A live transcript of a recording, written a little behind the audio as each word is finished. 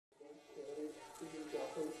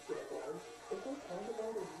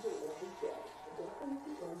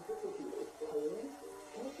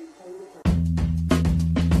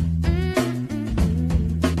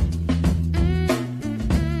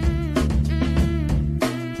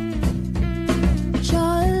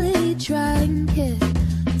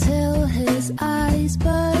eyes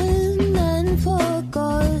burned and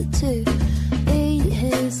forgot to eat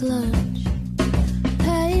his lunch.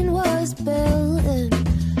 Pain was built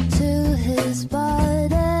into his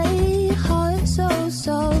body, heart so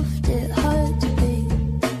soft it hurt to beat.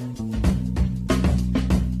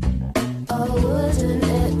 Oh, wouldn't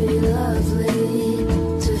it be lovely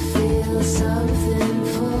to feel something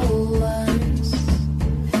for once?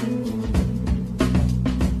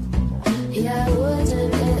 Yeah,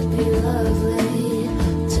 wouldn't it be lovely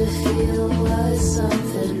to feel worth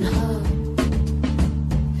something, huh?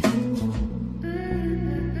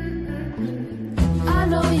 I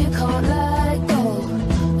know you can't let go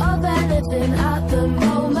of anything at the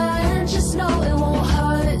moment. Just know it won't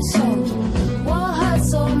hurt so, won't hurt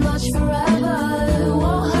so much forever. It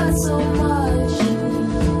won't hurt so much,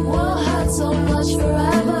 won't hurt so much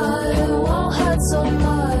forever. It won't hurt so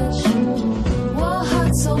much, won't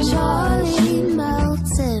hurt so much. Charlie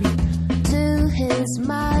melting to his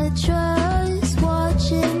mattress,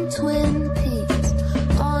 watching Twin Peaks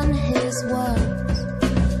on his ones.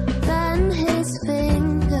 Then his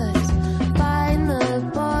fingers find the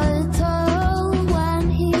bottle when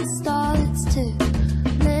he starts to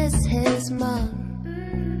miss his mum.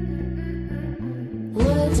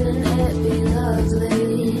 Wouldn't it be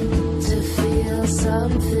lovely to feel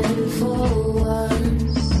something for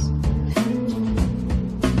once?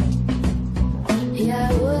 Yeah,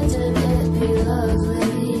 wouldn't it be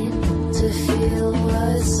lovely to feel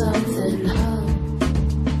worth something, huh?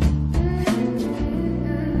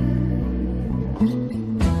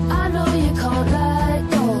 I know you can't let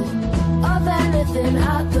go of anything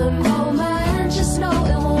at the moment. Just know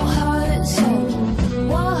it won't hurt so,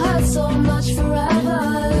 won't hurt so much forever.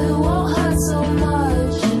 It won't hurt so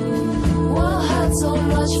much, won't hurt so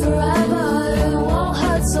much forever. It won't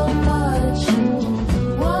hurt so much,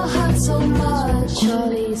 won't hurt so much.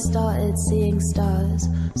 Charlie started seeing stars,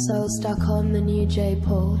 so stuck on the new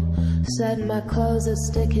J-pole. Said my clothes are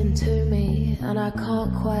sticking to me and I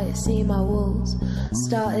can't quite see my walls.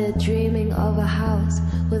 Started dreaming of a house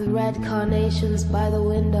with red carnations by the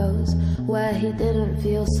windows, where he didn't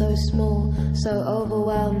feel so small, so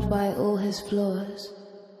overwhelmed by all his flaws.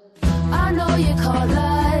 I know you can't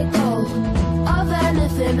let go of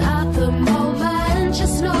anything at the moment.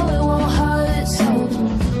 Just know it won't hurt so,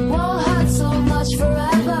 won't hurt so much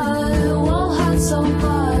forever. It won't hurt so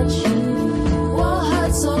much, won't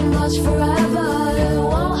hurt so much forever. It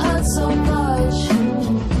won't hurt so much,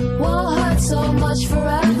 won't hurt so much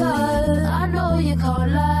forever. I know you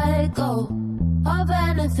can't let go of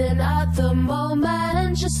anything at the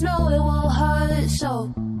moment. Just know it won't hurt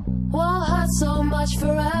so, won't hurt so much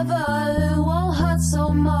forever. It won't hurt so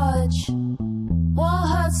much, won't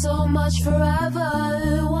hurt so much forever.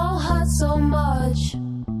 It won't hurt so much,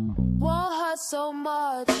 won't hurt so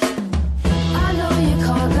much. I know you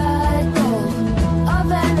can't let go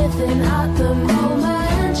of anything at the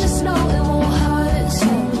moment. Just know it won't hurt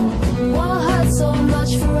so, won't hurt so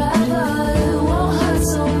much forever. It won't hurt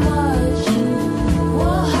so much,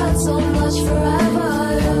 won't hurt so much forever.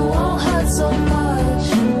 It won't hurt so much,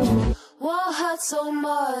 won't hurt so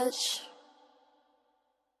much.